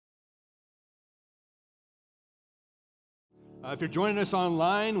If you're joining us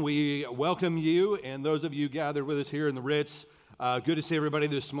online, we welcome you, and those of you gathered with us here in the Ritz, good to see everybody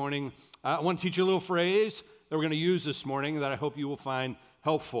this morning. I want to teach you a little phrase that we're going to use this morning that I hope you will find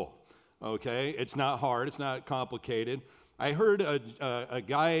helpful, okay? It's not hard. It's not complicated. I heard a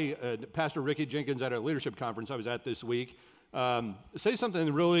guy, Pastor Ricky Jenkins, at a leadership conference I was at this week, say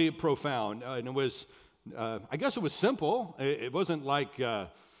something really profound, and it was, I guess it was simple. It wasn't like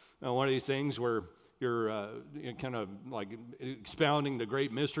one of these things where you're kind of like expounding the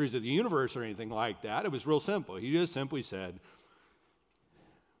great mysteries of the universe or anything like that. It was real simple. He just simply said,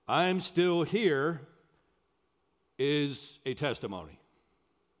 I'm still here is a testimony.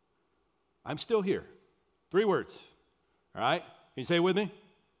 I'm still here. 3 words. All right? Can you say it with me?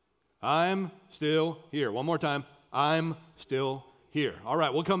 I'm still here. One more time. I'm still here. All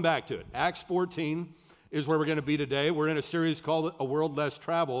right, we'll come back to it. Acts 14 is where we're going to be today. We're in a series called A World Less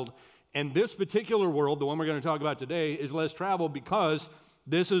Traveled. And this particular world, the one we're going to talk about today, is less traveled because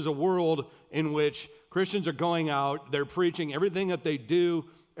this is a world in which Christians are going out, they're preaching everything that they do,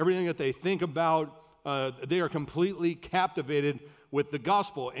 everything that they think about, they are completely captivated with the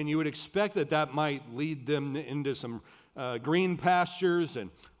gospel. And you would expect that that might lead them into some green pastures and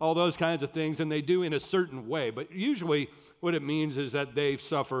all those kinds of things, and they do in a certain way. But usually what it means is that they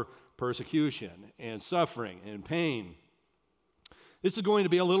suffer persecution and suffering and pain. This is going to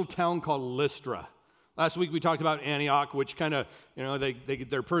be a little town called Lystra. Last week we talked about Antioch, which kind of,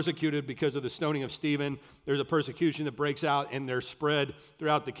 they're persecuted because of the stoning of Stephen. There's a persecution that breaks out, and they're spread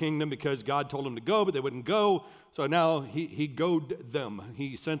throughout the kingdom because God told them to go, but they wouldn't go. So now he goaded them.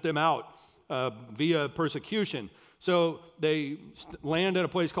 He sent them out via persecution. So they land at a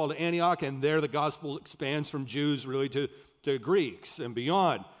place called Antioch, and there the gospel expands from Jews really to Greeks and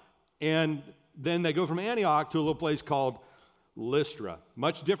beyond. And then they go from Antioch to a little place called Lystra,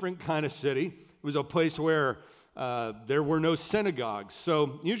 much different kind of city. It was a place where there were no synagogues.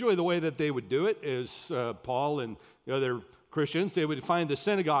 So usually the way that they would do it is Paul and the other Christians, they would find the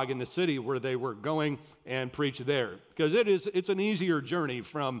synagogue in the city where they were going and preach there. Because it's an easier journey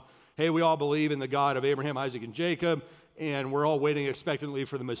from, hey, we all believe in the God of Abraham, Isaac, and Jacob, and we're all waiting expectantly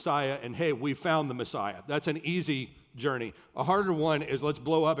for the Messiah, and hey, we found the Messiah. That's an easy journey. A harder one is let's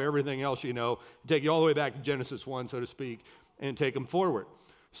blow up everything else you know, take you all the way back to Genesis 1, so to speak, and take them forward.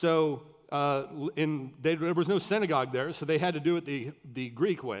 So there was no synagogue there, so they had to do it the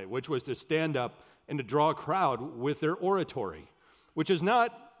Greek way, which was to stand up and to draw a crowd with their oratory, which is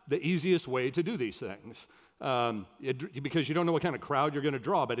not the easiest way to do these things, because you don't know what kind of crowd you're going to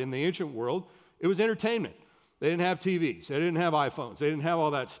draw. But in the ancient world, it was entertainment. They didn't have TVs. They didn't have iPhones. They didn't have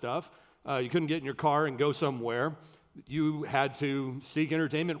all that stuff. You couldn't get in your car and go somewhere. You had to seek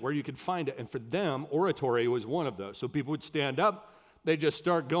entertainment where you could find it. And for them, oratory was one of those. So people would stand up, they'd just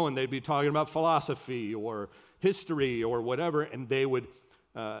start going. They'd be talking about philosophy or history or whatever, and they would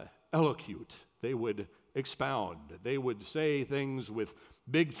elocute. They would expound. They would say things with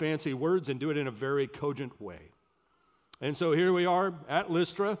big fancy words and do it in a very cogent way. And so here we are at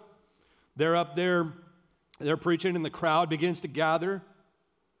Lystra. They're up there. They're preaching, and the crowd begins to gather.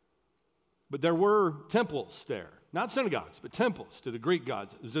 But there were temples there. Not synagogues, but temples to the Greek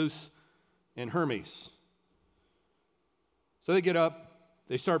gods, Zeus and Hermes. So they get up,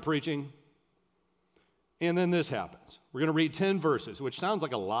 they start preaching, and then this happens. We're going to read 10 verses, which sounds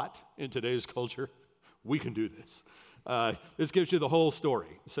like a lot in today's culture. We can do this. This gives you the whole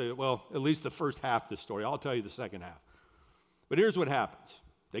story. So, well, at least the first half of the story. I'll tell you the second half. But here's what happens.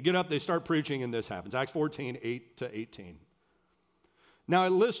 They get up, they start preaching, and this happens. Acts 14, 8 to 18. Now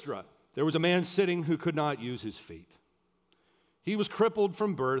at Lystra, there was a man sitting who could not use his feet. He was crippled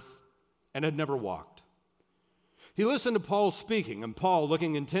from birth and had never walked. He listened to Paul speaking, and Paul,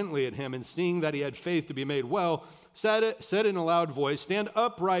 looking intently at him and seeing that he had faith to be made well, said in a loud voice, "Stand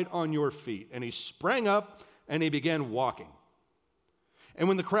upright on your feet." And he sprang up and he began walking. And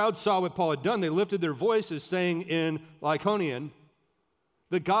when the crowd saw what Paul had done, they lifted their voices, saying in Lycaonian,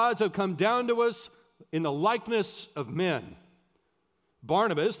 "The gods have come down to us in the likeness of men."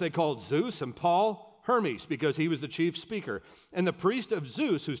 Barnabas they called Zeus, and Paul Hermes, because he was the chief speaker. And the priest of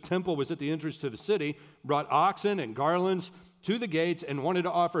Zeus, whose temple was at the entrance to the city, brought oxen and garlands to the gates and wanted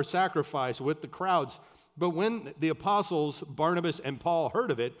to offer sacrifice with the crowds. But when the apostles Barnabas and Paul heard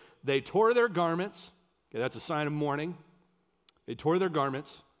of it, they tore their garments. Okay, that's a sign of mourning. They tore their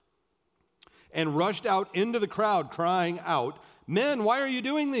garments and rushed out into the crowd, crying out, "Men, why are you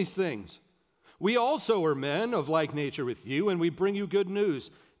doing these things? We also are men of like nature with you, and we bring you good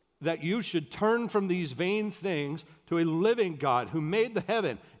news, that you should turn from these vain things to a living God who made the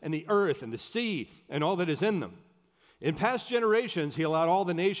heaven and the earth and the sea and all that is in them. In past generations, he allowed all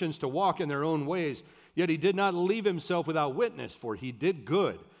the nations to walk in their own ways, yet he did not leave himself without witness, for he did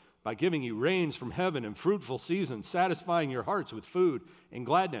good by giving you rains from heaven and fruitful seasons, satisfying your hearts with food and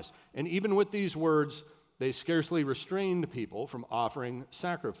gladness. And even with these words, they scarcely restrained people from offering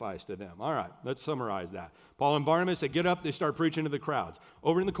sacrifice to them. All right, let's summarize that. Paul and Barnabas, they get up, they start preaching to the crowds.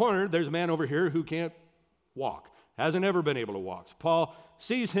 Over in the corner, there's a man over here who can't walk, hasn't ever been able to walk. So Paul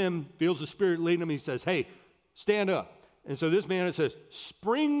sees him, feels the Spirit leading him. He says, hey, stand up. And so this man, it says,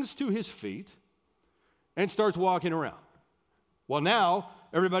 springs to his feet and starts walking around. Well, now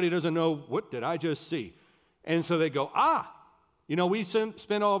everybody doesn't know, what did I just see? And so they go, we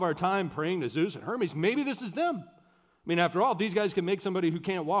spend all of our time praying to Zeus and Hermes. Maybe this is them. I mean, after all, if these guys can make somebody who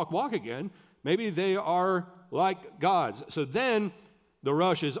can't walk again, maybe they are like gods. So then the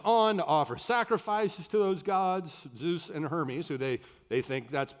rush is on to offer sacrifices to those gods, Zeus and Hermes, who they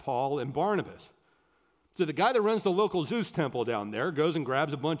think that's Paul and Barnabas. So the guy that runs the local Zeus temple down there goes and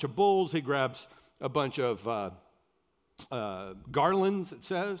grabs a bunch of bulls. He grabs a bunch of garlands, it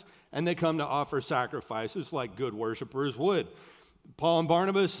says, and they come to offer sacrifices like good worshipers would. Paul and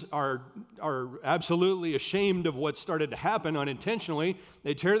Barnabas are absolutely ashamed of what started to happen unintentionally.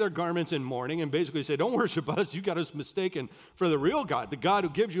 They tear their garments in mourning and basically say, don't worship us. You got us mistaken for the real God, the God who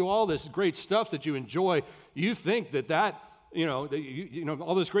gives you all this great stuff that you enjoy. You think that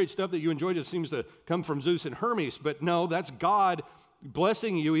all this great stuff that you enjoy just seems to come from Zeus and Hermes. But no, that's God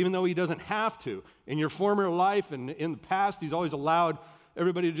blessing you even though he doesn't have to. In your former life and in the past, he's always allowed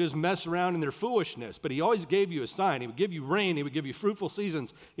everybody to just mess around in their foolishness. But he always gave you a sign. He would give you rain. He would give you fruitful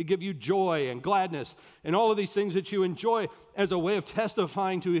seasons. He'd give you joy and gladness and all of these things that you enjoy as a way of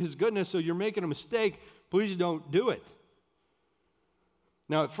testifying to his goodness. So you're making a mistake. Please don't do it.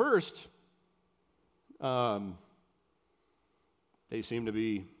 Now, at first, the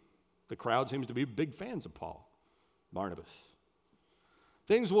crowd seems to be big fans of Paul, Barnabas.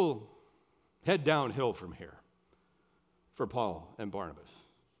 Things will head downhill from here for Paul and Barnabas.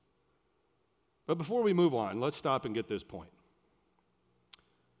 But before we move on, let's stop and get this point.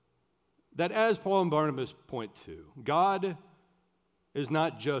 That as Paul and Barnabas point to, God is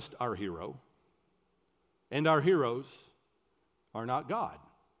not just our hero, and our heroes are not God.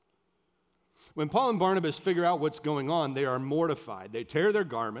 When Paul and Barnabas figure out what's going on, they are mortified. They tear their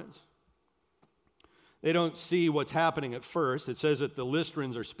garments. They don't see what's happening at first. It says that the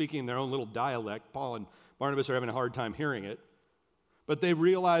Lystrans are speaking their own little dialect. Paul and Barnabas are having a hard time hearing it. But they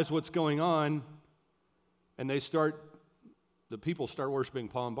realize what's going on, and the people start worshiping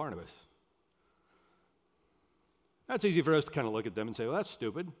Paul and Barnabas. That's easy for us to kind of look at them and say, well, that's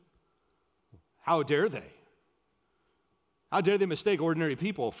stupid. How dare they? How dare they mistake ordinary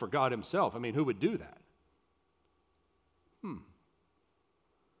people for God himself? I mean, who would do that?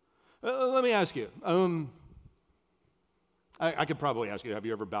 Let me ask you. I could probably ask you, have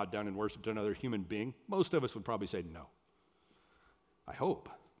you ever bowed down and worshiped another human being? Most of us would probably say no. I hope.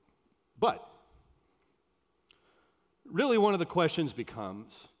 But really one of the questions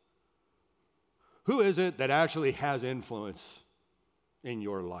becomes, who is it that actually has influence in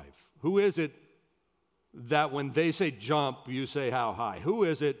your life? Who is it that when they say jump, you say how high? Who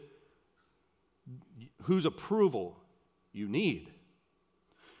is it whose approval you need?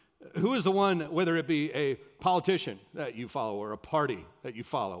 Who is the one, whether it be a politician that you follow or a party that you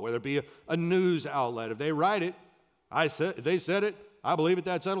follow, whether it be a news outlet, if they write it, if they said it, I believe it,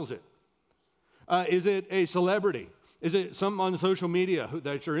 that settles it. Is it a celebrity? Is it something on social media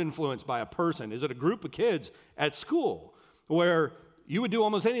that you're influenced by a person? Is it a group of kids at school where you would do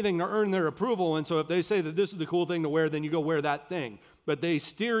almost anything to earn their approval, and so if they say that this is the cool thing to wear, then you go wear that thing. But they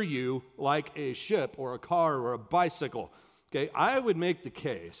steer you like a ship or a car or a bicycle. Okay, I would make the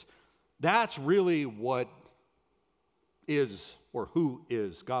case that's really what is or who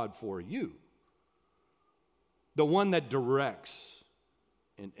is God for you. The one that directs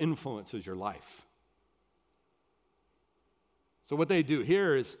and influences your life. So what they do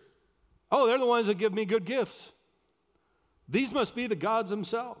here is, they're the ones that give me good gifts. These must be the gods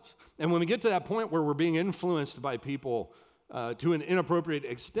themselves. And when we get to that point where we're being influenced by people to an inappropriate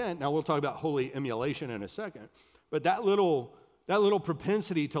extent, now we'll talk about holy emulation in a second, but that little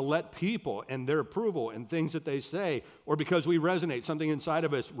propensity to let people and their approval and things that they say, or because we resonate, something inside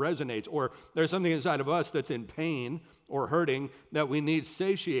of us resonates, or there's something inside of us that's in pain or hurting that we need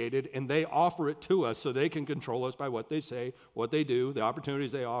satiated, and they offer it to us so they can control us by what they say, what they do, the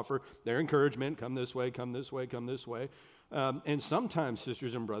opportunities they offer, their encouragement, come this way, come this way, come this way. And sometimes,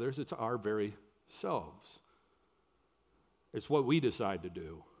 sisters and brothers, it's our very selves. It's what we decide to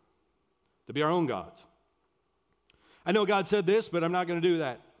do, to be our own gods. I know God said this, but I'm not going to do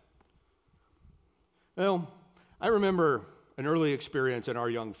that. Well, I remember an early experience in our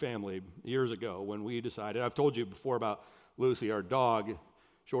young family years ago when we decided, I've told you before about Lucy, our dog,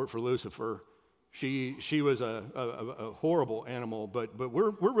 short for Lucifer. She was a horrible animal, but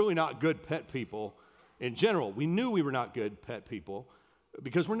we're really not good pet people in general. We knew we were not good pet people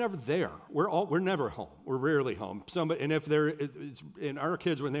because we're never there. We're never home. We're rarely home. And if in our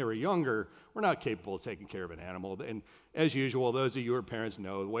kids when they were younger, we're not capable of taking care of an animal. And as usual, those of you who are parents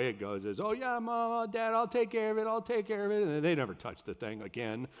know the way it goes is, oh yeah, Mom, Dad, I'll take care of it. I'll take care of it. And they never touch the thing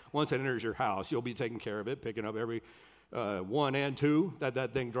again. Once it enters your house, you'll be taking care of it, picking up every one and two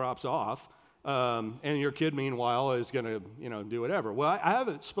that thing drops off. And your kid, meanwhile, is going to, do whatever. Well, I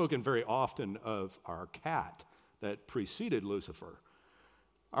haven't spoken very often of our cat that preceded Lucifer.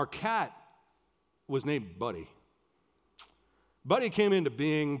 Our cat was named Buddy. Buddy came into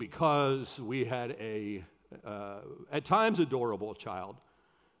being because we had at times adorable child,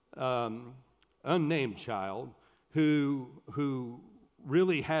 unnamed child, who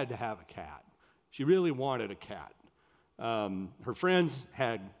really had to have a cat. She really wanted a cat. Her friends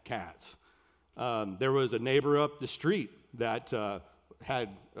had cats. There was a neighbor up the street that had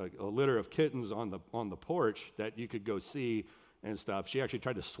a litter of kittens on the porch that you could go see and stuff. She actually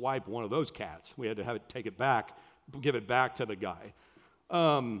tried to swipe one of those cats. We had to give it back to the guy.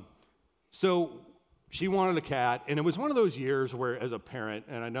 So she wanted a cat, and it was one of those years where, as a parent,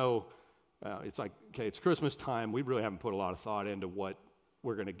 and I know it's like, okay, it's Christmas time. We really haven't put a lot of thought into what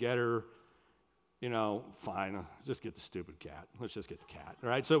we're going to get her. Fine, just get the stupid cat. Let's just get the cat, all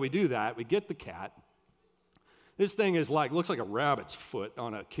right? So we do that. We get the cat. This thing looks like a rabbit's foot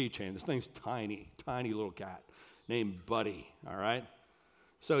on a keychain. This thing's tiny, tiny little cat named Buddy, all right?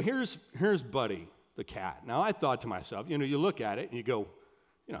 So here's Buddy, the cat. Now, I thought to myself, you look at it and you go,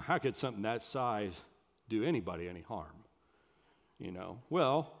 how could something that size do anybody any harm?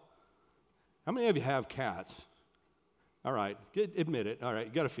 Well, how many of you have cats? All right, admit it. All right,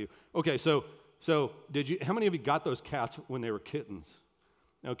 you got a few. Okay, so how many of you got those cats when they were kittens?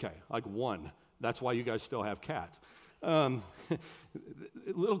 Okay, like one. That's why you guys still have cats.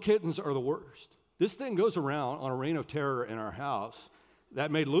 Little kittens are the worst. This thing goes around on a reign of terror in our house that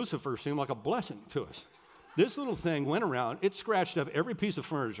made Lucifer seem like a blessing to us. This little thing went around. It scratched up every piece of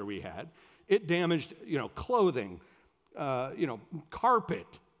furniture we had. It damaged, clothing, carpet,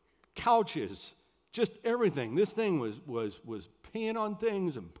 couches, just everything. This thing was peeing on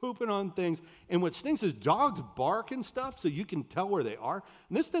things and pooping on things. And what stinks is dogs bark and stuff, so you can tell where they are.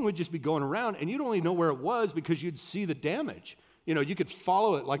 And this thing would just be going around, and you'd only know where it was because you'd see the damage. You could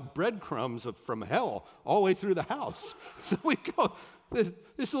follow it like breadcrumbs from hell all the way through the house. So we go,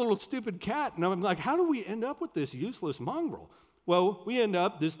 this little stupid cat, and I'm like, how do we end up with this useless mongrel? Well, we end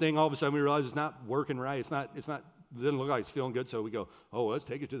up, this thing, all of a sudden we realize it's not working right. It doesn't look like it's feeling good, so we go, let's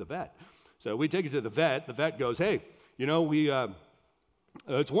take it to the vet. So we take it to the vet. The vet goes, hey,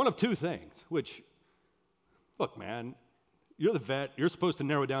 it's one of two things, which, look, man, you're the vet. You're supposed to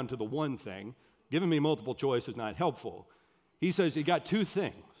narrow it down to the one thing. Giving me multiple choice is not helpful. He says, you got two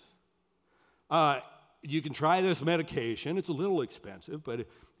things. You can try this medication. It's a little expensive, but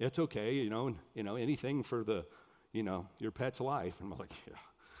it's okay, anything for your pet's life. And I'm like,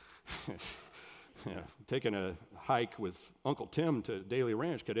 yeah. Taking a hike with Uncle Tim to Daly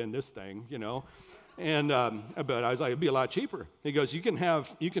Ranch could end this thing, And but I was like, it'd be a lot cheaper. He goes, you can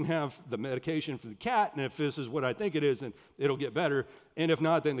have the medication for the cat, and if this is what I think it is, then it'll get better. And if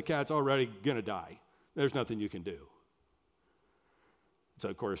not, then the cat's already gonna die. There's nothing you can do. So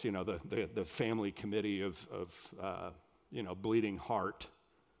of course, the family committee of bleeding heart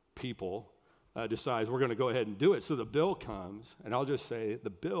people decides we're going to go ahead and do it. So the bill comes, and I'll just say the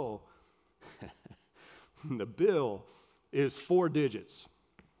bill is 4 digits.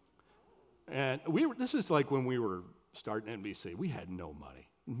 And this is like when we were starting NBC. We had no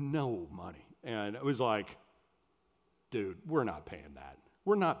money. And it was like, dude, we're not paying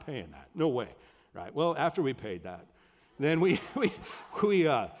that. No way, right? Well, after we paid that, then we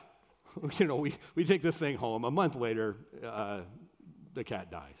take the thing home. A month later, the cat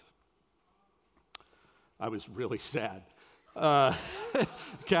dies. I was really sad.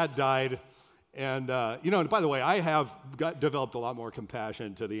 Cat died. And, and by the way, I have developed a lot more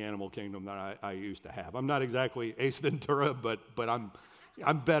compassion to the animal kingdom than I used to have. I'm not exactly Ace Ventura, but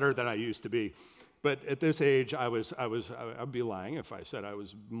I'm better than I used to be. But at this age, I'd be lying if I said I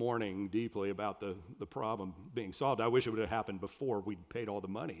was mourning deeply about the problem being solved. I wish it would have happened before we'd paid all the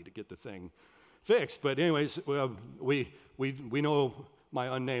money to get the thing fixed. But anyways, we know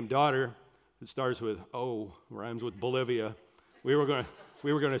my unnamed daughter. It starts with O, rhymes with Bolivia. We were going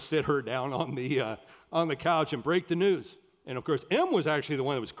to sit her down on the couch and break the news. And of course, M was actually the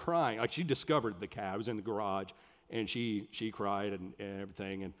one that was crying. Like, she discovered the cat. I was in the garage, and she cried and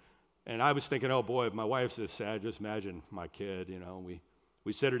everything. And I was thinking, oh boy, if my wife's this sad, just imagine my kid, you know.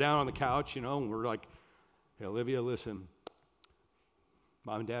 We sit her down on the couch, you know, and we're like, hey, Olivia, listen,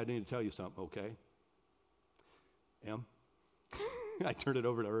 Mom and Dad need to tell you something, okay? Em? I turned it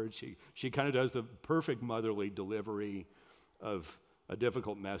over to her, and she kind of does the perfect motherly delivery of a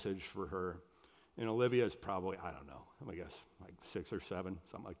difficult message for her. And Olivia is probably, I don't know, I guess like 6 or 7,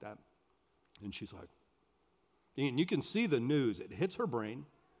 something like that. And she's like, and you can see the news. It hits her brain.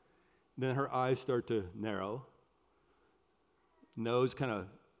 Then her eyes start to narrow. Nose kind of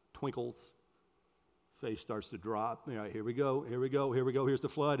twinkles. Face starts to drop. You know, here we go. Here's the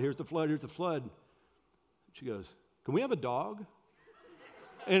flood. Here's the flood. She goes, can we have a dog?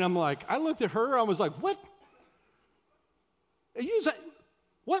 And I'm like, I looked at her. I was like, what? You said,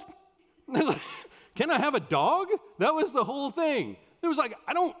 what? Can I have a dog? That was the whole thing. It was like,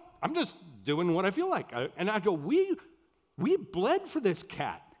 I'm just doing what I feel like. And I go, we bled for this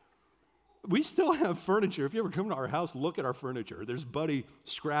cat. We still have furniture. If you ever come to our house, look at our furniture. There's buddy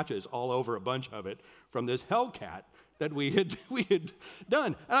scratches all over a bunch of it from this hellcat that we had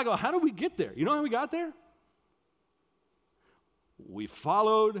done. And I go, how did we get there? You know how we got there? We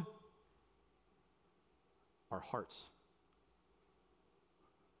followed our hearts.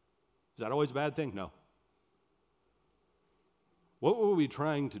 Is that always a bad thing? No. What were we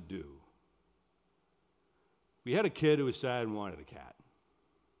trying to do? We had a kid who was sad and wanted a cat.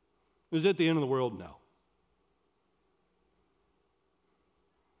 Was it the end of the world? No.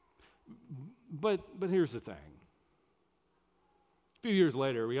 But here's the thing. A few years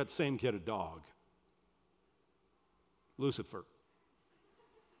later, we got the same kid a dog. Lucifer.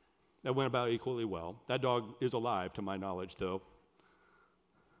 That went about equally well. That dog is alive, to my knowledge, though.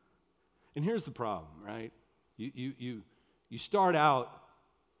 And here's the problem, right? You start out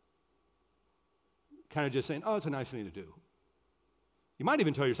kind of just saying, oh, it's a nice thing to do. You might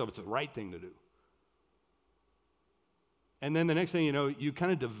even tell yourself it's the right thing to do. And then the next thing you know, you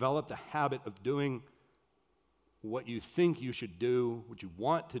kind of develop the habit of doing what you think you should do, what you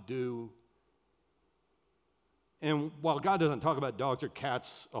want to do. And while God doesn't talk about dogs or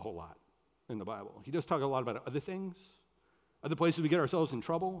cats a whole lot in the Bible, he does talk a lot about other things, other places we get ourselves in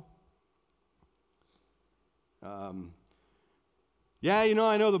trouble. Yeah, you know,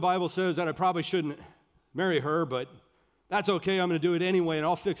 I know the Bible says that I probably shouldn't marry her, but that's okay. I'm going to do it anyway, and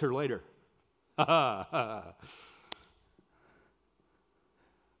I'll fix her later.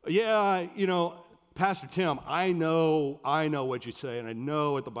 Yeah, you know, Pastor Tim, I know what you say, and I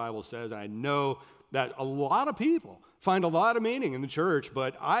know what the Bible says, and I know that a lot of people find a lot of meaning in the church,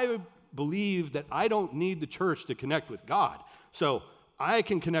 but I believe that I don't need the church to connect with God. So I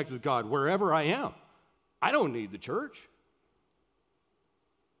can connect with God wherever I am. I don't need the church.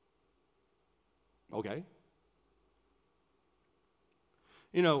 Okay.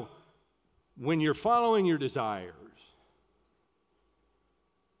 You know, when you're following your desires,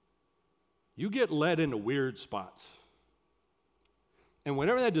 you get led into weird spots. And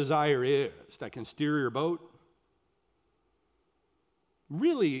whatever that desire is that can steer your boat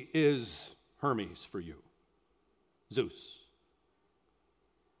really is Hermes for you, Zeus.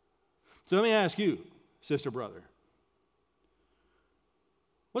 So let me ask you, sister, brother,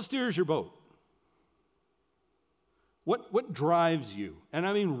 what steers your boat? What drives you? And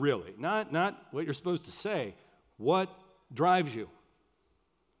I mean really, not what you're supposed to say. What drives you?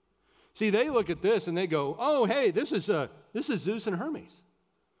 See, they look at this and they go, oh, hey, this is Zeus and Hermes.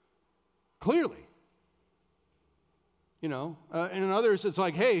 Clearly. You know, and in others, it's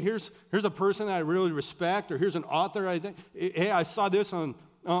like, hey, here's a person that I really respect, or here's an author I think, hey, I saw this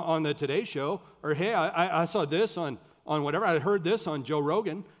on the Today Show, or hey, I saw this on whatever, I heard this on Joe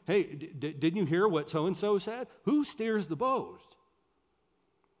Rogan. Hey, didn't you hear what so-and-so said? Who steers the boat?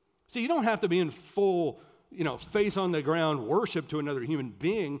 See, you don't have to be in full, you know, face on the ground worship to another human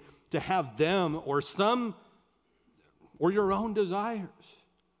being to have them or your own desires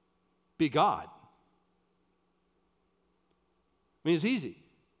be God. I mean, it's easy.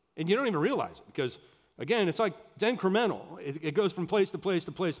 And you don't even realize it because, again, it's like it's incremental. It goes from place to place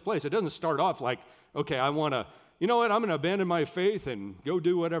to place to place. It doesn't start off like, okay, I want to, you know what, I'm going to abandon my faith and go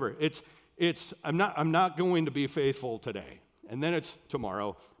do whatever. I'm not going to be faithful today. And then it's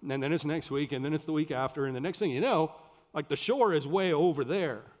tomorrow, and then it's next week, and then it's the week after, and the next thing you know, like the shore is way over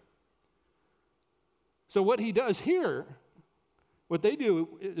there. So what he does here, what they do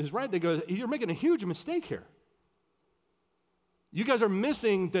is right. They go, you're making a huge mistake here. You guys are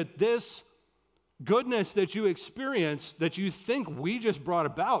missing that this goodness that you experience, that you think we just brought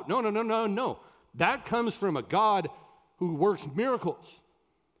about. No. That comes from a God who works miracles.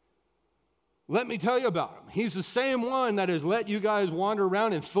 Let me tell you about him. He's the same one that has let you guys wander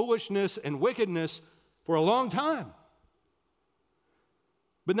around in foolishness and wickedness for a long time.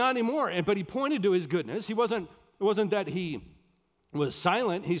 But not anymore. But he pointed to his goodness. It wasn't that he was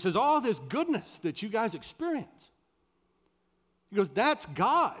silent. He says, all this goodness that you guys experience. He goes, that's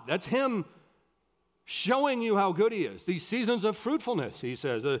God. That's him showing you how good he is. These seasons of fruitfulness, he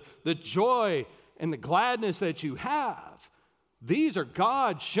says, the joy and the gladness that you have. These are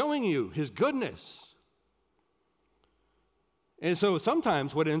God showing you his goodness. And so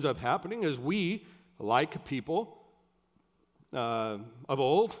sometimes what ends up happening is we, like people of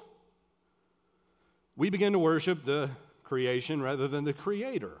old, we begin to worship the creation rather than the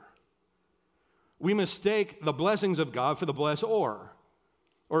Creator. We mistake the blessings of God for the blessor.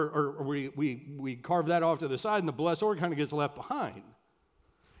 Or we carve that off to the side, and the blessor kind of gets left behind.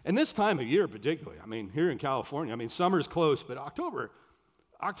 And this time of year particularly, I mean, here in California, I mean, summer's close, but October,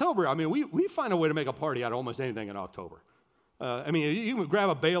 I mean, we find a way to make a party out of almost anything in October. I mean, you can grab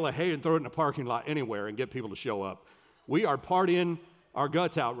a bale of hay and throw it in a parking lot anywhere and get people to show up. We are partying our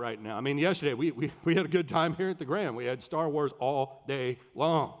guts out right now. I mean, yesterday we had a good time here at the Grand. We had Star Wars all day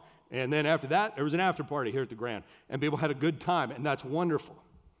long. And then after that, there was an after party here at the Grand. And people had a good time, and that's wonderful.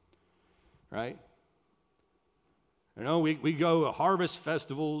 Right? You know, we go to harvest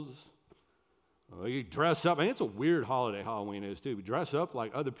festivals. We dress up. I mean, it's a weird holiday, Halloween is too. We dress up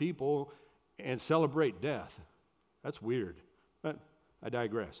like other people and celebrate death. That's weird. But I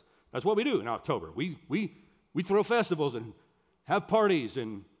digress. That's what we do in October. We throw festivals and have parties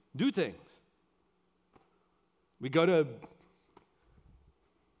and do things. We go to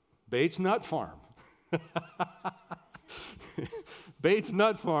Bates Nut Farm. Bates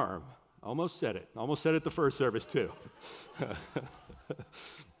Nut Farm. Almost said it. Almost said it the first service, too.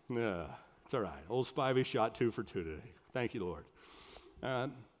 Yeah, it's all right. Old Spivey shot 2 for 2 today. Thank you, Lord.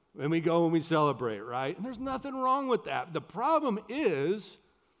 And we go and we celebrate, right? And there's nothing wrong with that. The problem is,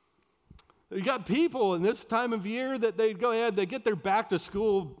 you got people in this time of year that they go ahead, they get their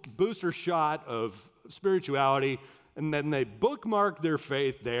back-to-school booster shot of spirituality, and then they bookmark their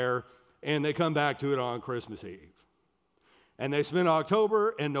faith there, and they come back to it on Christmas Eve. And they spend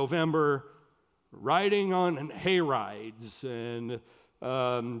October and November riding on hay rides and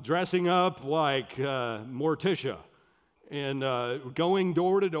dressing up like Morticia and going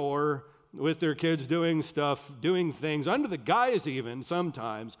door to door with their kids doing stuff, doing things under the guise even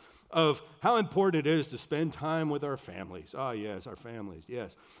sometimes of how important it is to spend time with our families. Ah, yes, our families,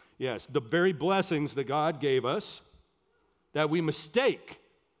 yes. Yes, the very blessings that God gave us that we mistake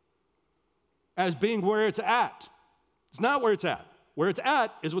as being where it's at. It's not where it's at. Where it's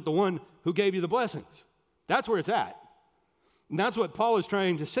at is with the one who gave you the blessings. That's where it's at. And that's what Paul is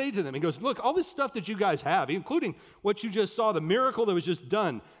trying to say to them. He goes, look, all this stuff that you guys have, including what you just saw, the miracle that was just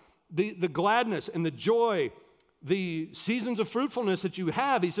done, the gladness and the joy, the seasons of fruitfulness that you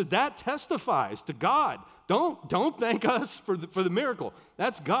have, he said, that testifies to God. Don't thank us for the miracle.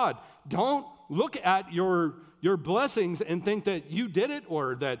 That's God. Don't look at your blessings and think that you did it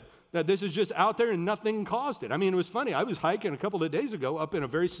or that this is just out there and nothing caused it. I mean, it was funny. I was hiking a couple of days ago up in a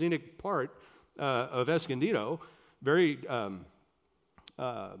very scenic part of Escondido, very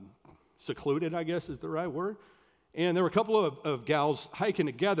secluded, I guess is the right word. And there were a couple of gals hiking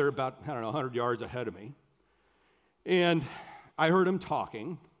together about, 100 yards ahead of me. And I heard them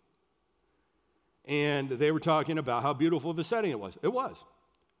talking. And they were talking about how beautiful of a setting it was. It was.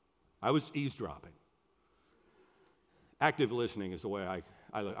 I was eavesdropping. Active listening is the way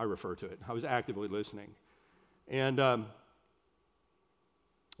I refer to it. I was actively listening. And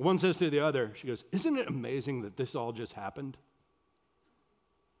one says to the other, she goes, isn't it amazing that this all just happened?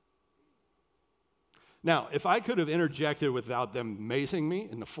 Now, if I could have interjected without them macing me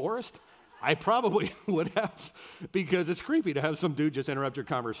in the forest, I probably would have, because it's creepy to have some dude just interrupt your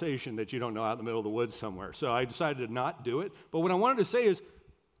conversation that you don't know out in the middle of the woods somewhere. So I decided to not do it. But what I wanted to say is,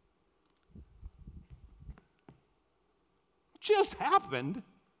 just happened?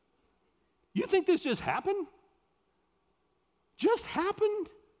 You think this just happened? Just happened?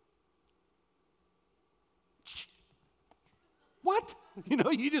 What?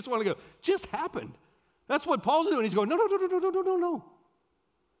 You just want to go, just happened. That's what Paul's doing. He's going, no.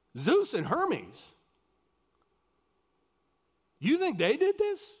 Zeus and Hermes. You think they did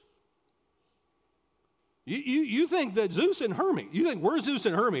this? You think that Zeus and Hermes, you think we're Zeus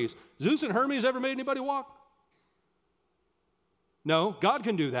and Hermes. Zeus and Hermes ever made anybody walk? No, God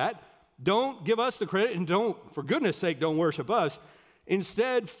can do that. Don't give us the credit and for goodness sake, don't worship us.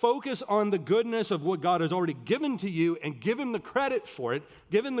 Instead, focus on the goodness of what God has already given to you and give him the credit for it,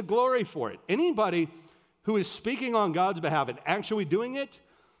 give him the glory for it. Anybody who is speaking on God's behalf and actually doing it,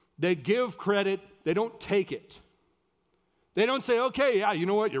 They give credit, they don't take it. They don't say, okay, yeah, you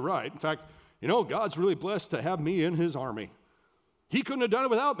know what, you're right. In fact, God's really blessed to have me in his army. He couldn't have done it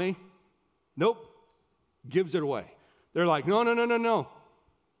without me. Nope. Gives it away. They're like, no.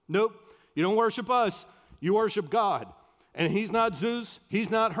 Nope. You don't worship us. You worship God. And he's not Zeus. He's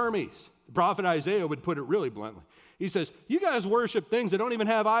not Hermes. The prophet Isaiah would put it really bluntly. He says, you guys worship things that don't even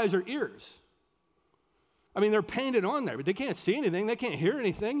have eyes or ears. I mean, they're painted on there, but they can't see anything. They can't hear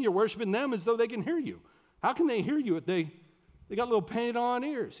anything. You're worshiping them as though they can hear you. How can they hear you if they got little painted on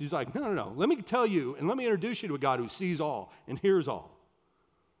ears? He's like, no. Let me tell you, and let me introduce you to a God who sees all and hears all.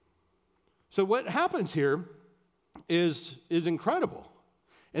 So what happens here is incredible.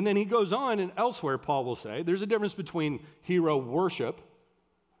 And then he goes on, and elsewhere, Paul will say, there's a difference between hero worship,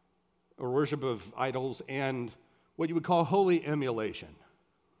 or worship of idols, and what you would call holy emulation.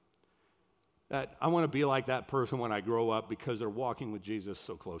 That I want to be like that person when I grow up because they're walking with Jesus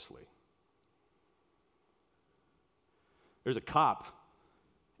so closely. There's a cop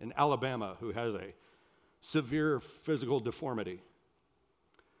in Alabama who has a severe physical deformity.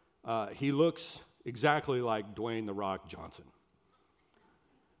 He looks exactly like Dwayne "The Rock" Johnson.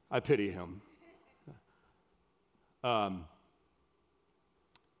 I pity him.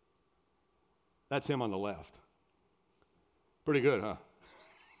 That's him on the left. Pretty good, huh?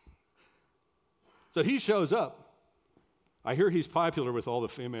 So he shows up. I hear he's popular with all the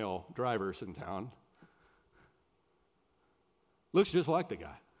female drivers in town. Looks just like the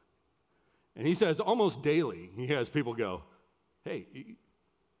guy. And he says almost daily, he has people go, hey,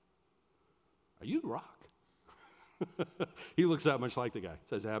 are you The Rock? He looks that much like the guy.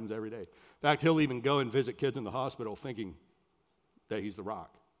 Says it happens every day. In fact, he'll even go and visit kids in the hospital thinking that he's The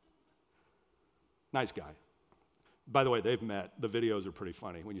Rock. Nice guy. By the way, they've met. The videos are pretty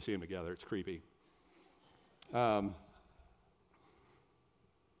funny when you see them together. It's creepy. One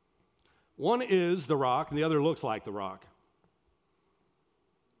is The Rock, and the other looks like The Rock.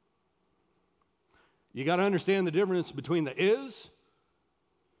 You got to understand the difference between the is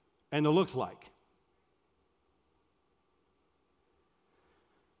and the looks like.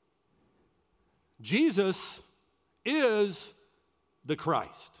 Jesus is the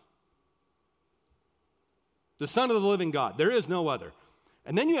Christ, the Son of the living God. There is no other.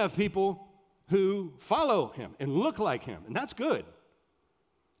 And then you have people who follow him and look like him, and that's good.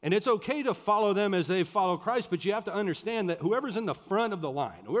 And it's okay to follow them as they follow Christ, but you have to understand that whoever's in the front of the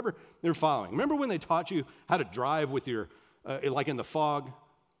line, whoever they're following. Remember when they taught you how to drive with your, like in the fog?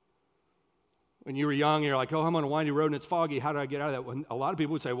 When you were young, you're like, oh, I'm on a windy road and it's foggy. How do I get out of that? Well, a lot of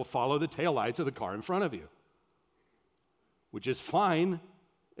people would say, well, follow the taillights of the car in front of you, which is fine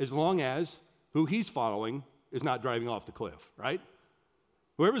as long as who he's following is not driving off the cliff, right?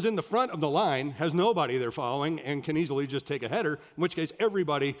 Whoever's in the front of the line has nobody they're following and can easily just take a header, in which case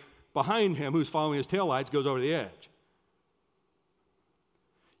everybody behind him who's following his taillights goes over the edge.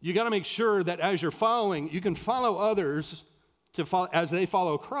 You got to make sure that as you're following, you can follow others to follow, as they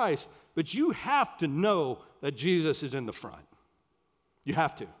follow Christ, but you have to know that Jesus is in the front. You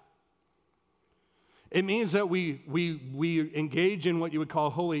have to. It means that we engage in what you would call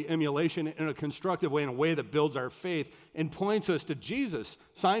holy emulation in a constructive way, in a way that builds our faith and points us to Jesus,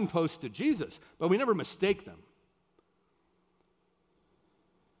 signposts to Jesus, but we never mistake them.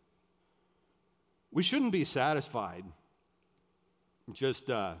 We shouldn't be satisfied just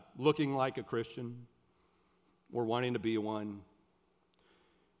looking like a Christian or wanting to be one.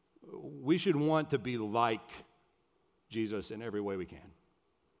 We should want to be like Jesus in every way we can.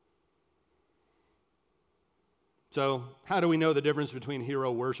 So, how do we know the difference between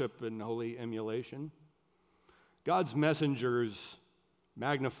hero worship and holy emulation? God's messengers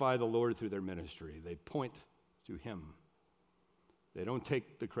magnify the Lord through their ministry. They point to him. They don't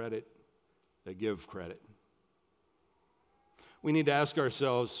take the credit, they give credit. We need to ask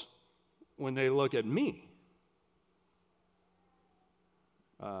ourselves, when they look at me,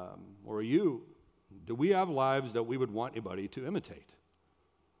 or you, do we have lives that we would want anybody to imitate?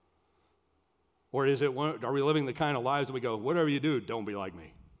 Or are we living the kind of lives that we go, whatever you do, don't be like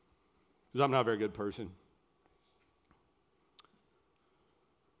me, because I'm not a very good person?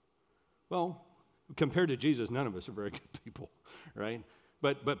 Well, compared to Jesus, none of us are very good people, right?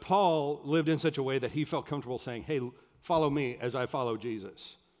 But Paul lived in such a way that he felt comfortable saying, hey, follow me as I follow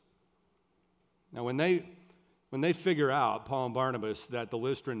Jesus. Now, when they figure out, Paul and Barnabas, that the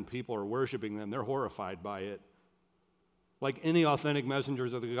Lystran people are worshiping them, they're horrified by it. Like any authentic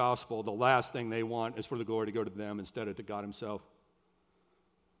messengers of the gospel, the last thing they want is for the glory to go to them instead of to God himself.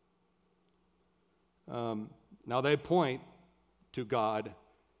 Now they point to God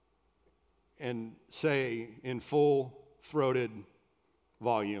and say in full-throated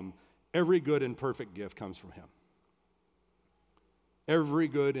volume. Every good and perfect gift comes from him. Every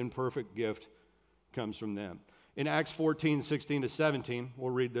good and perfect gift comes from them. In Acts 14, 16 to 17,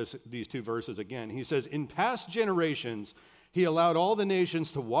 we'll read these two verses again. He says, in past generations, he allowed all the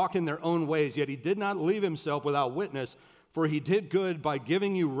nations to walk in their own ways, yet he did not leave himself without witness, for he did good by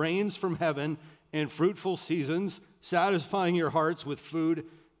giving you rains from heaven and fruitful seasons, satisfying your hearts with food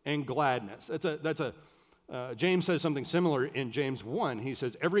and gladness. James says something similar in James 1. He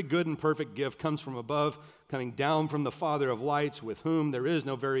says, every good and perfect gift comes from above, coming down from the Father of lights, with whom there is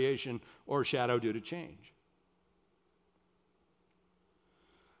no variation or shadow due to change.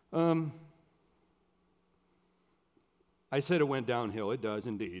 I said it went downhill. It does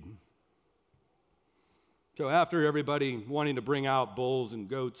indeed. So after everybody wanting to bring out bulls and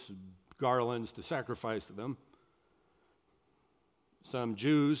goats and garlands to sacrifice to them, some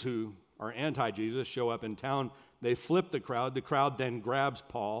Jews who are anti-Jesus show up in town. They flip the crowd. The crowd then grabs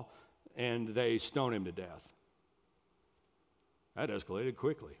Paul, and they stone him to death. That escalated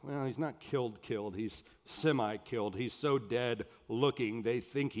quickly. Well, he's not killed. He's semi-killed. He's so dead looking, they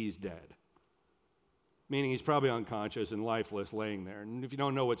think he's dead. Meaning he's probably unconscious and lifeless laying there. And if you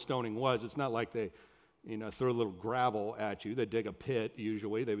don't know what stoning was, it's not like they throw a little gravel at you. They dig a pit,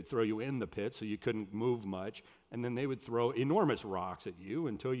 usually. They would throw you in the pit so you couldn't move much. And then they would throw enormous rocks at you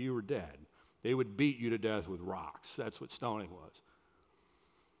until you were dead. They would beat you to death with rocks. That's what stoning was.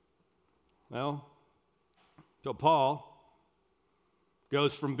 Well, so Paul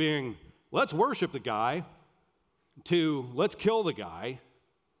goes from being, let's worship the guy, to let's kill the guy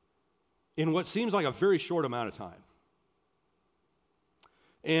in what seems like a very short amount of time.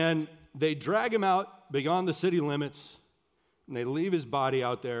 And they drag him out beyond the city limits, and they leave his body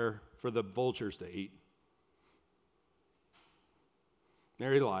out there for the vultures to eat.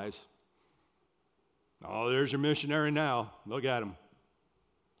 There he lies. Oh, there's your missionary now. Look at him.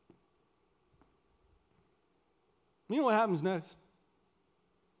 You know what happens next?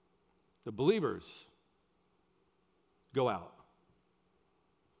 The believers go out.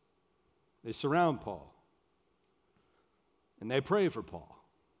 They surround Paul. And they pray for Paul.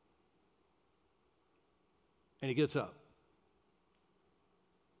 And he gets up.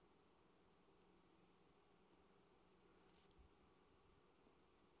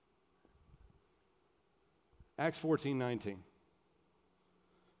 Acts 14:19.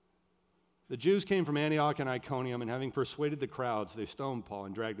 The Jews came from Antioch and Iconium, and having persuaded the crowds, they stoned Paul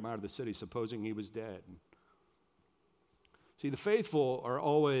and dragged him out of the city, supposing he was dead. See, the faithful are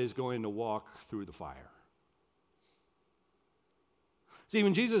always going to walk through the fire. See,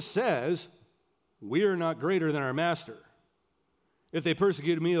 when Jesus says, we are not greater than our master. If they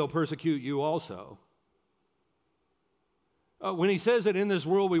persecuted me, they'll persecute you also. When he says that in this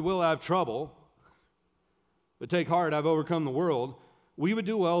world we will have trouble, but take heart, I've overcome the world, we would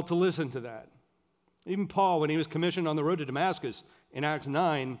do well to listen to that. Even Paul, when he was commissioned on the road to Damascus in Acts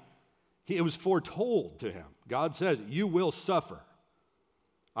 9, it was foretold to him. God says, you will suffer.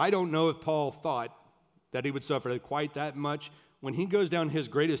 I don't know if Paul thought that he would suffer quite that much. When he goes down his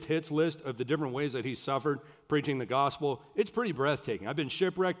greatest hits list of the different ways that he suffered preaching the gospel, it's pretty breathtaking. I've been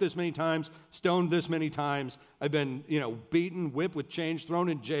shipwrecked this many times, stoned this many times. I've been, beaten, whipped with chains, thrown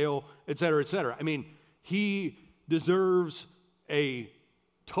in jail, et cetera, et cetera. I mean, he deserves a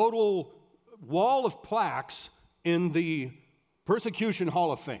total wall of plaques in the Persecution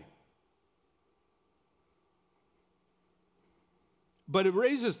Hall of Fame. But it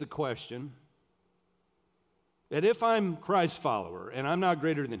raises the question that if I'm Christ's follower and I'm not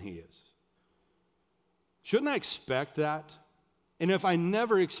greater than he is, shouldn't I expect that? And if I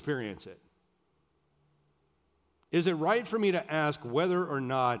never experience it, is it right for me to ask whether or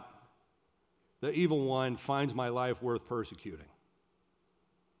not the evil one finds my life worth persecuting?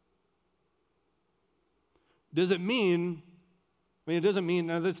 Does it mean, it doesn't mean,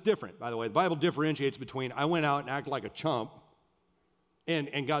 now that's different, by the way. The Bible differentiates between I went out and acted like a chump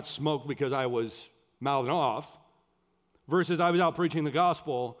and got smoked because I was mouthing off, versus I was out preaching the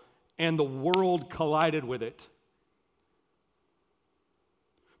gospel and the world collided with it.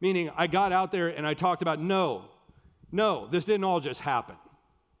 Meaning I got out there and I talked about, no, this didn't all just happen.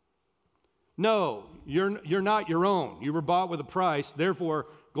 No, you're not your own. You were bought with a price, therefore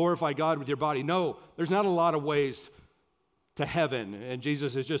glorify God with your body. No, there's not a lot of ways to heaven, and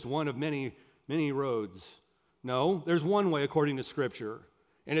Jesus is just one of many, many roads. No, there's one way according to Scripture,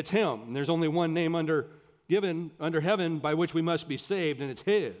 and it's Him. And there's only one name given under heaven by which we must be saved, and it's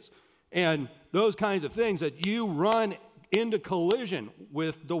His. And those kinds of things that you run into collision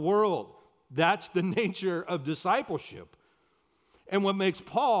with the world, that's the nature of discipleship. And what makes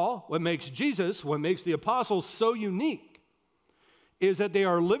Paul, what makes Jesus, what makes the apostles so unique is that they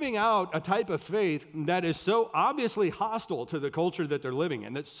are living out a type of faith that is so obviously hostile to the culture that they're living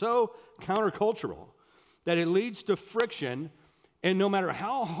in, that's so countercultural, that it leads to friction. And no matter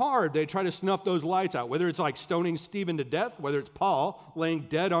how hard they try to snuff those lights out, whether it's like stoning Stephen to death, whether it's Paul laying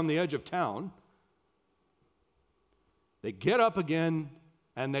dead on the edge of town, they get up again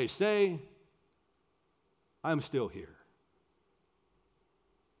and they say, I'm still here.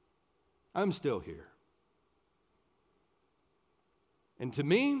 I'm still here. And to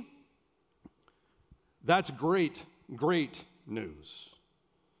me, that's great, great news.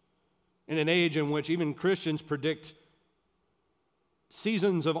 In an age in which even Christians predict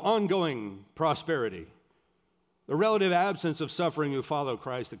seasons of ongoing prosperity, the relative absence of suffering who follow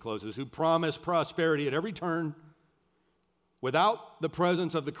Christ, it closes, who promise prosperity at every turn without the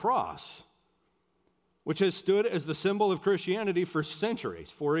presence of the cross, which has stood as the symbol of Christianity for centuries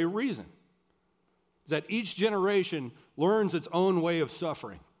for a reason. Is that each generation learns its own way of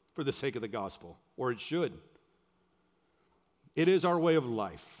suffering for the sake of the gospel, or it should. It is our way of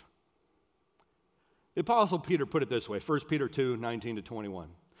life. The Apostle Peter put it this way, 1 Peter 2, 19 to 21.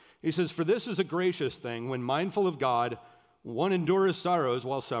 He says, "For this is a gracious thing, when mindful of God, one endures sorrows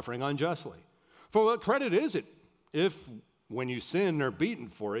while suffering unjustly. For what credit is it if, when you sin and are beaten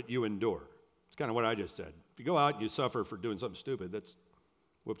for it, you endure?" It's kind of what I just said. If you go out and you suffer for doing something stupid, that's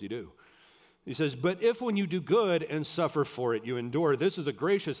whoop-de-doo. He says, "But if when you do good and suffer for it, you endure, this is a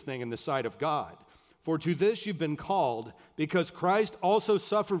gracious thing in the sight of God. For to this you've been called, because Christ also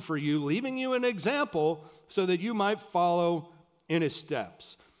suffered for you, leaving you an example so that you might follow in his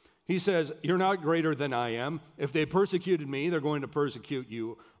steps." He says, you're not greater than I am. If they persecuted me, they're going to persecute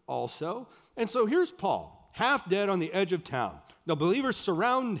you also. And so here's Paul, half dead on the edge of town. The believers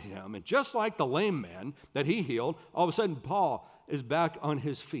surround him, and just like the lame man that he healed, all of a sudden Paul is back on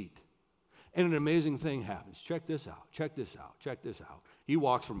his feet. And an amazing thing happens. Check this out, check this out, check this out. He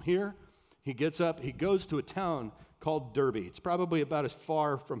walks from here, he gets up, he goes to a town called Derbe. It's probably about as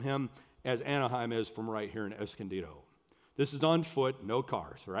far from him as Anaheim is from right here in Escondido. This is on foot, no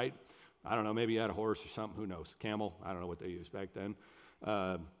cars, right? I don't know, maybe he had a horse or something, who knows? Camel, I don't know what they used back then.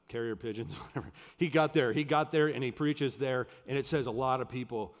 Carrier pigeons, whatever. He got there and he preaches there, and it says a lot of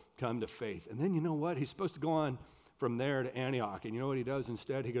people come to faith. And then you know what? He's supposed to go on from there to Antioch, and you know what he does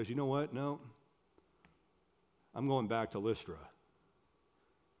instead? He goes, you know what? No, I'm going back to Lystra,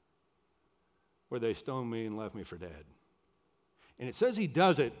 where they stoned me and left me for dead. And it says he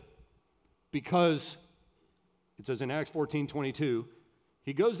does it because, it says in Acts 14:22,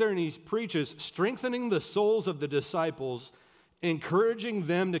 he goes there and he preaches, strengthening the souls of the disciples, encouraging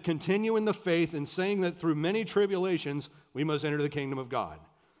them to continue in the faith, and saying that through many tribulations we must enter the kingdom of God.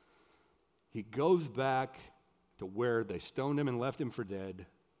 He goes back to where they stoned him and left him for dead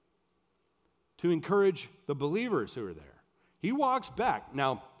to encourage the believers who are there. He walks back.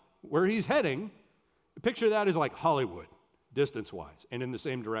 Now, where he's heading, picture that as like Hollywood, distance-wise, and in the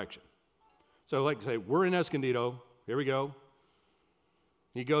same direction. So like say, we're in Escondido. Here we go.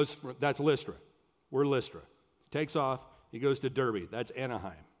 He goes, that's Lystra. We're Lystra. Takes off. He goes to Derbe. That's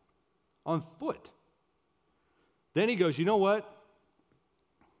Anaheim. On foot. Then he goes, you know what?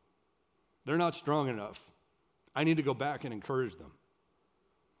 They're not strong enough. I need to go back and encourage them.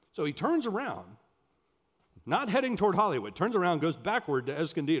 So he turns around, not heading toward Hollywood, turns around, goes backward to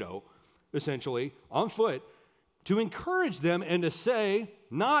Escondido, essentially, on foot, to encourage them and to say,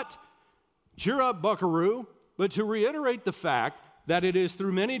 not cheer up, buckaroo, but to reiterate the fact that it is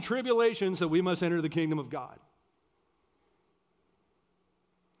through many tribulations that we must enter the kingdom of God.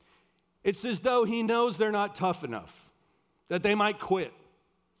 It's as though he knows they're not tough enough, that they might quit.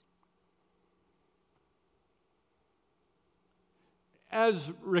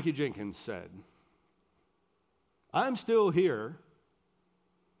 As Ricky Jenkins said, I'm still here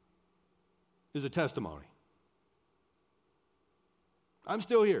is a testimony. I'm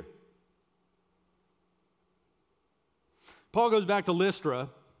still here. Paul goes back to Lystra,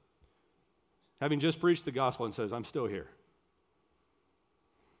 having just preached the gospel, and says, I'm still here.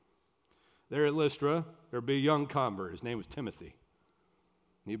 There at Lystra, there'd be a young convert. His name was Timothy.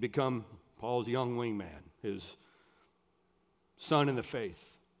 He'd become Paul's young wingman, his son in the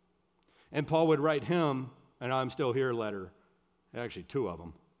faith. And Paul would write him an I'm still here letter, actually two of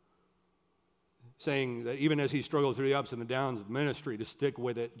them, saying that even as he struggled through the ups and the downs of ministry, to stick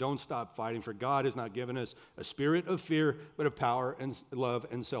with it, don't stop fighting, for God has not given us a spirit of fear, but of power and love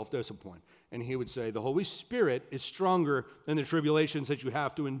and self-discipline. And he would say, the Holy Spirit is stronger than the tribulations that you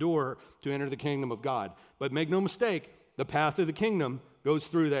have to endure to enter the kingdom of God. But make no mistake, the path of the kingdom goes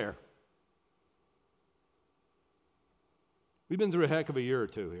through there. We've been through a heck of a year or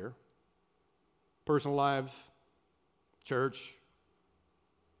two here. Personal lives, church,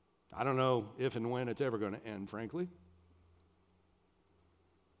 I don't know if and when it's ever going to end, frankly.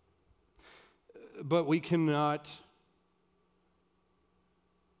 But we cannot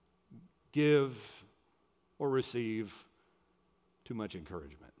give or receive too much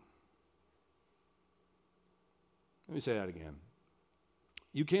encouragement. Let me say that again.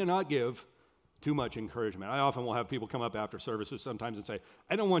 You cannot give too much encouragement. I often will have people come up after services sometimes and say,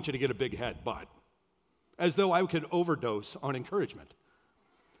 I don't want you to get a big head, but, as though I could overdose on encouragement.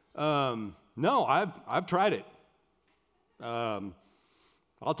 No, I've tried it.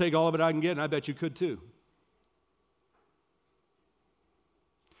 I'll take all of it I can get, and I bet you could too.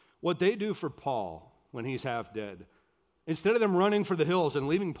 What they do for Paul when he's half dead, instead of them running for the hills and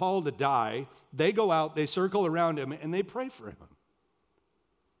leaving Paul to die, they go out, they circle around him, and they pray for him.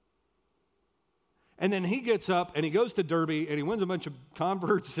 And then he gets up and he goes to Derbe and he wins a bunch of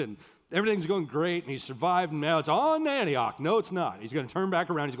converts and everything's going great and he survived and now it's on Antioch. No, it's not. He's going to turn back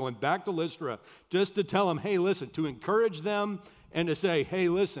around. He's going back to Lystra just to tell them, hey, listen, to encourage them and to say, hey,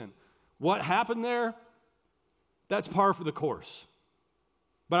 listen, what happened there, that's par for the course.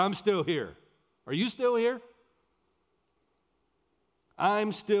 But I'm still here. Are you still here?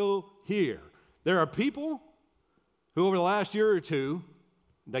 I'm still here. There are people who over the last year or two,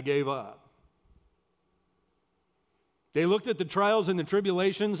 they gave up. They looked at the trials and the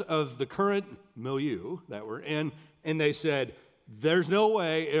tribulations of the current milieu that we're in, and they said, there's no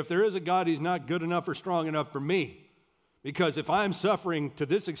way, if there is a God, he's not good enough or strong enough for me. Because if I'm suffering to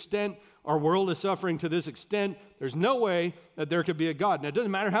this extent, our world is suffering to this extent, there's no way that there could be a God. Now, it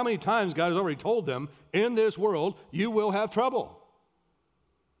doesn't matter how many times God has already told them, in this world, you will have trouble.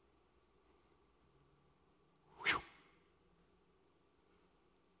 Whew.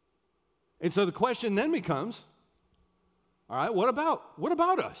 And so the question then becomes, all right, what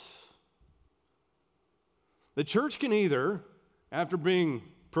about us? The church can either, after being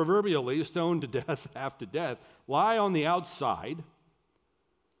proverbially stoned to death, half to death, lie on the outside,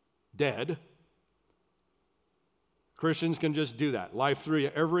 dead. Christians can just do that. Life threw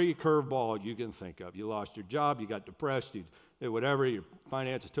you every curveball you can think of. You lost your job, you got depressed, you did whatever, your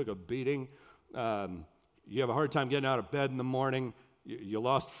finances took a beating. You have a hard time getting out of bed in the morning. You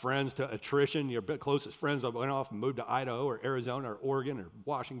lost friends to attrition. Your closest friends went off and moved to Idaho or Arizona or Oregon or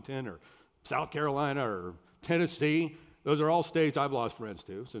Washington or South Carolina or Tennessee. Those are all states I've lost friends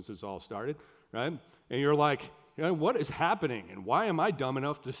to since this all started, right? And you're like, you know, what is happening? And why am I dumb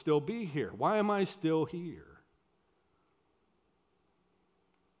enough to still be here? Why am I still here?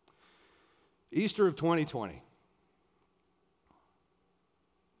 Easter of 2020.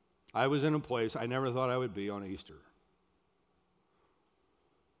 I was in a place I never thought I would be on Easter.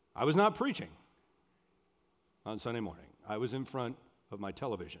 I was not preaching on Sunday morning. I was in front of my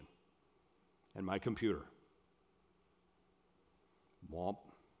television and my computer. Womp.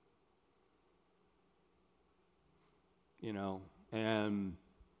 You know, and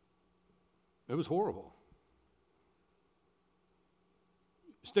it was horrible.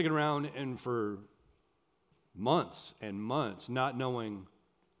 Sticking around and for months and months not knowing,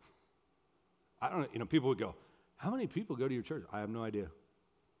 I don't know, you know, people would go, how many people go to your church? I have no idea.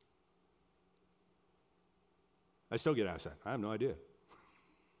 I still get asked that. I have no idea.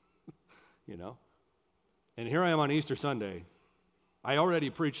 You know? And here I am on Easter Sunday. I already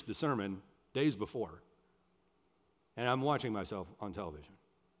preached the sermon days before. And I'm watching myself on television.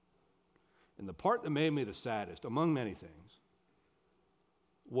 And the part that made me the saddest, among many things,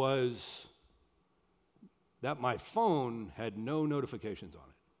 was that my phone had no notifications on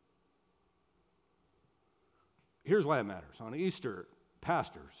it. Here's why it matters. On Easter,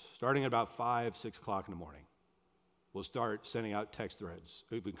 pastors, starting at about 5, 6 o'clock in the morning, will start sending out text threads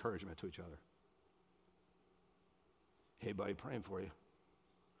of encouragement to each other. Hey, buddy, praying for you.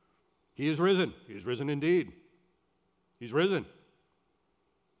 He is risen. He is risen indeed. He's risen.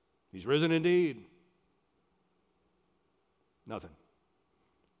 He's risen indeed. Nothing.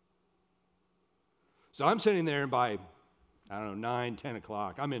 So I'm sitting there, and by, 9, 10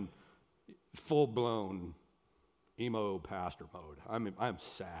 o'clock, I'm in full-blown emo pastor mode. I'm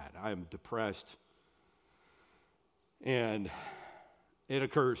sad. I'm depressed. And it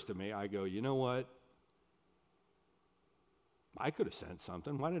occurs to me, I go, you know what? I could have sent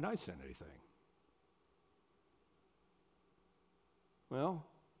something. Why didn't I send anything? Well,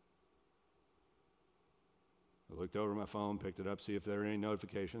 I looked over my phone, picked it up, see if there were any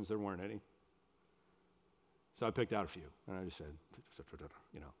notifications. There weren't any. So I picked out a few, and I just said,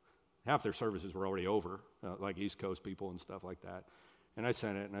 you know, half their services were already over, like East Coast people and stuff like that. And I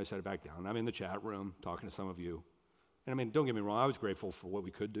sent it, and I set it back down. I'm in the chat room talking to some of you. And I mean, don't get me wrong, I was grateful for what we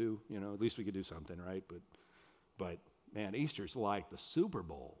could do. You know, at least we could do something, right? But man, Easter's like the Super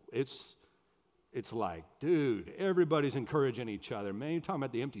Bowl. It's like, dude, everybody's encouraging each other. Man, you're talking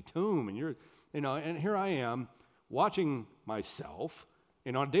about the empty tomb, and and here I am watching myself.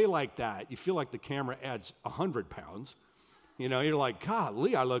 And on a day like that, you feel like the camera adds 100 pounds. You're like,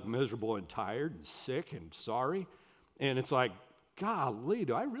 golly, I look miserable and tired and sick and sorry. And it's like, golly,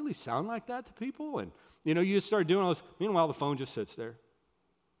 do I really sound like that to people? And, you just start doing all this. Meanwhile, the phone just sits there.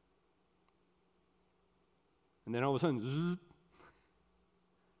 And then all of a sudden, zzz,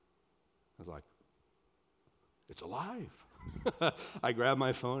 I was like, it's alive. I grab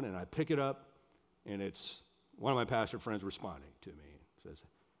my phone and I pick it up, and it's one of my pastor friends responding to me. He says,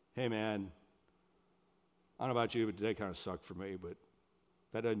 hey, man, I don't know about you, but today kind of sucked for me, but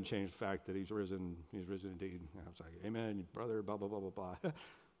that doesn't change the fact that he's risen indeed. And I was like, amen, brother, blah, blah, blah, blah, blah.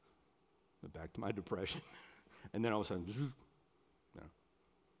 Went back to my depression. And then all of a sudden,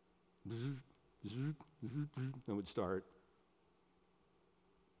 it would start.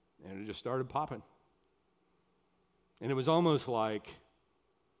 And it just started popping. And it was almost like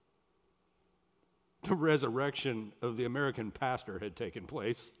the resurrection of the American pastor had taken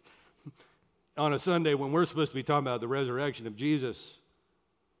place. On a Sunday when we're supposed to be talking about the resurrection of Jesus,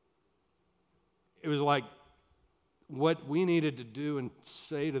 it was like what we needed to do and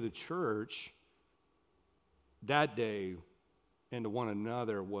say to the church that day and to one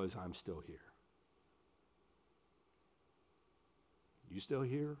another was, I'm still here. You still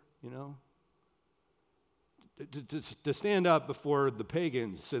here, To stand up before the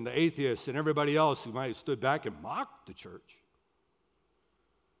pagans and the atheists and everybody else who might have stood back and mocked the church.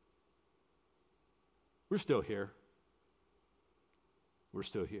 We're still here. We're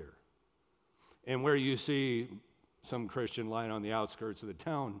still here. And where you see some Christian lying on the outskirts of the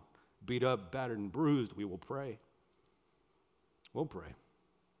town, beat up, battered, and bruised, we will pray. We'll pray.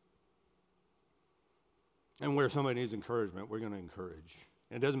 And where somebody needs encouragement, we're going to encourage.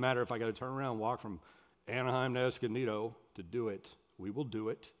 And it doesn't matter if I got to turn around and walk from Anaheim to Escondido to do it. We will do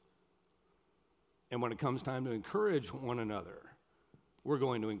it. And when it comes time to encourage one another, we're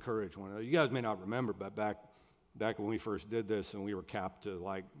going to encourage one another. You guys may not remember, but back when we first did this and we were capped to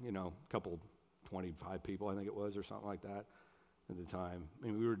a couple, 25 people, I think it was, or something like that at the time.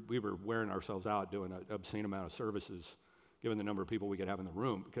 We were wearing ourselves out doing an obscene amount of services, given the number of people we could have in the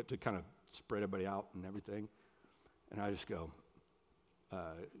room, to kind of spread everybody out and everything. And I just go,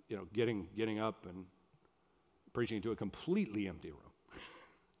 getting up and preaching to a completely empty room,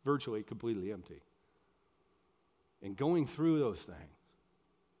 virtually completely empty, and going through those things.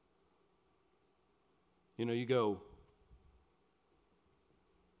 You go,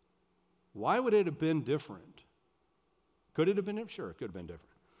 why would it have been different? Could it have been different? Sure, it could have been different.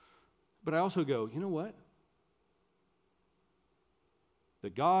 But I also go, you know what?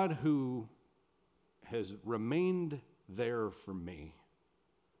 The God who has remained there for me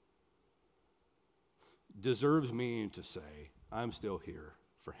deserves me to say, I'm still here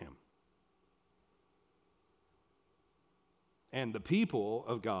for him. And the people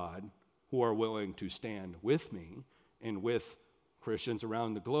of God who are willing to stand with me and with Christians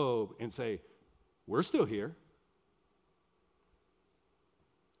around the globe and say, we're still here.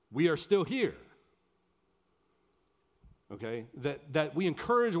 We are still here. Okay? That we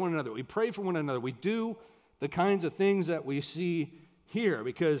encourage one another. We pray for one another. We do the kinds of things that we see here,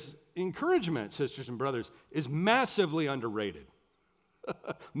 because encouragement, sisters and brothers, is massively underrated.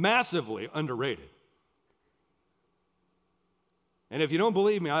 Massively underrated. And if you don't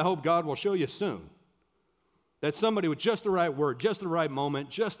believe me, I hope God will show you soon that somebody with just the right word, just the right moment,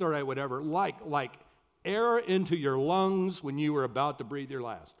 just the right whatever, like air into your lungs when you were about to breathe your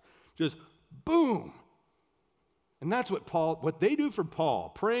last. Just boom. And that's what they do for Paul,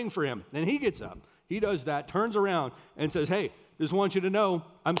 praying for him. Then he gets up, he does that, turns around and says, hey, just want you to know,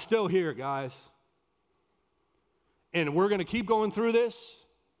 I'm still here, guys. And we're going to keep going through this.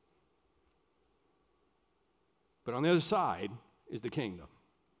 But on the other side is the kingdom.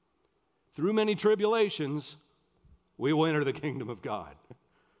 Through many tribulations, we will enter the kingdom of God.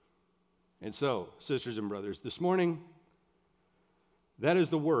 And so, sisters and brothers, this morning, that is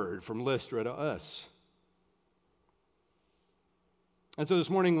the word from Lystra to us. And so this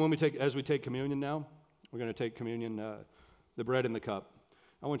morning, as we take communion now, we're going to take communion, the bread and the cup.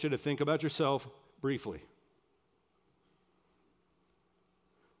 I want you to think about yourself briefly.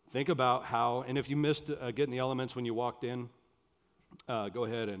 Think about how, and if you missed getting the elements when you walked in, go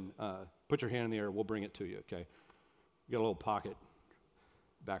ahead and put your hand in the air. We'll bring it to you, okay? You got a little pocket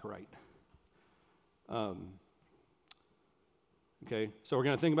back right. Okay, so we're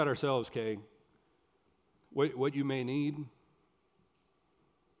going to think about ourselves, okay? What you may need,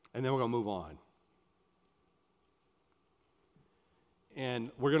 and then we're going to move on.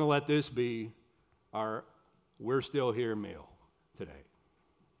 And we're going to let this be our "we're still here" meal today.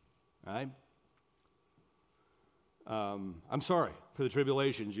 All right? I'm sorry for the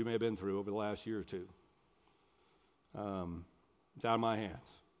tribulations you may have been through over the last year or two. It's out of my hands.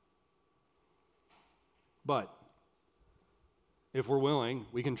 But if we're willing,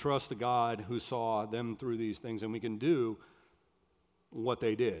 we can trust the God who saw them through these things, and we can do what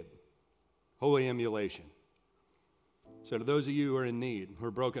they did. Holy emulation. So to those of you who are in need, who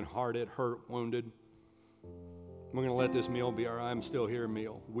are brokenhearted, hurt, wounded, we're going to let this meal be our "I'm still here"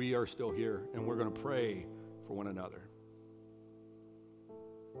 meal. We are still here, and we're going to pray for one another.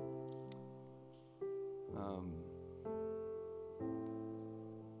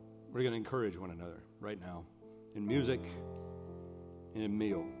 We're going to encourage one another right now in music and in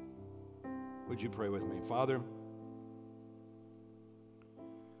meal. Would you pray with me? Father,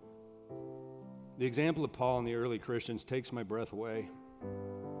 the example of Paul and the early Christians takes my breath away.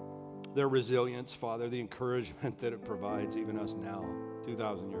 Their resilience, Father, the encouragement that it provides even us now,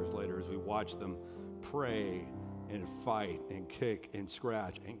 2,000 years later, as we watch them pray and fight and kick and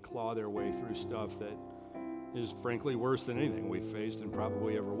scratch and claw their way through stuff that is frankly worse than anything we've faced and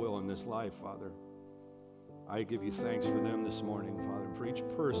probably ever will in this life, Father. I give you thanks for them this morning, Father, and for each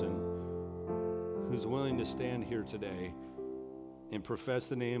person who's willing to stand here today and profess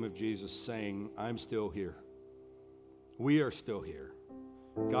the name of Jesus, saying, "I'm still here." We are still here.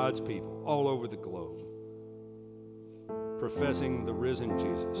 God's people all over the globe, professing the risen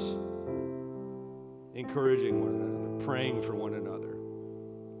Jesus, encouraging one another, praying for one another.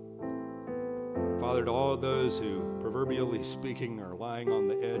 Father, to all those who, proverbially speaking, are lying on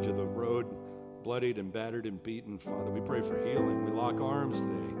the edge of the road, bloodied and battered and beaten, Father, we pray for healing. We lock arms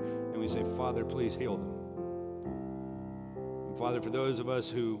today, and we say, Father, please heal them. And Father, for those of us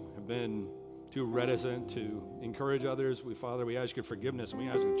who have been too reticent to encourage others, Father, we ask your forgiveness, and we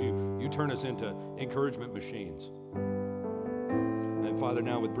ask that you turn us into encouragement machines. And Father,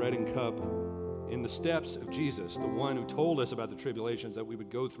 now with bread and cup, in the steps of Jesus, the one who told us about the tribulations that we would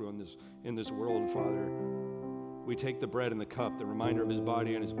go through in this world, Father, we take the bread and the cup, the reminder of his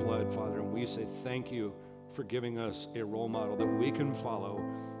body and his blood, Father, and we say thank you for giving us a role model that we can follow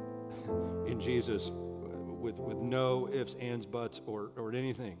in Jesus with no ifs, ands, buts, or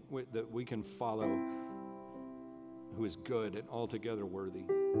anything, that we can follow, who is good and altogether worthy.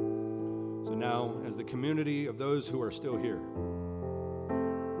 So now, as the community of those who are still here,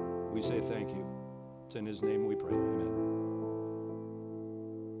 we say thank you. It's in his name we pray. Amen.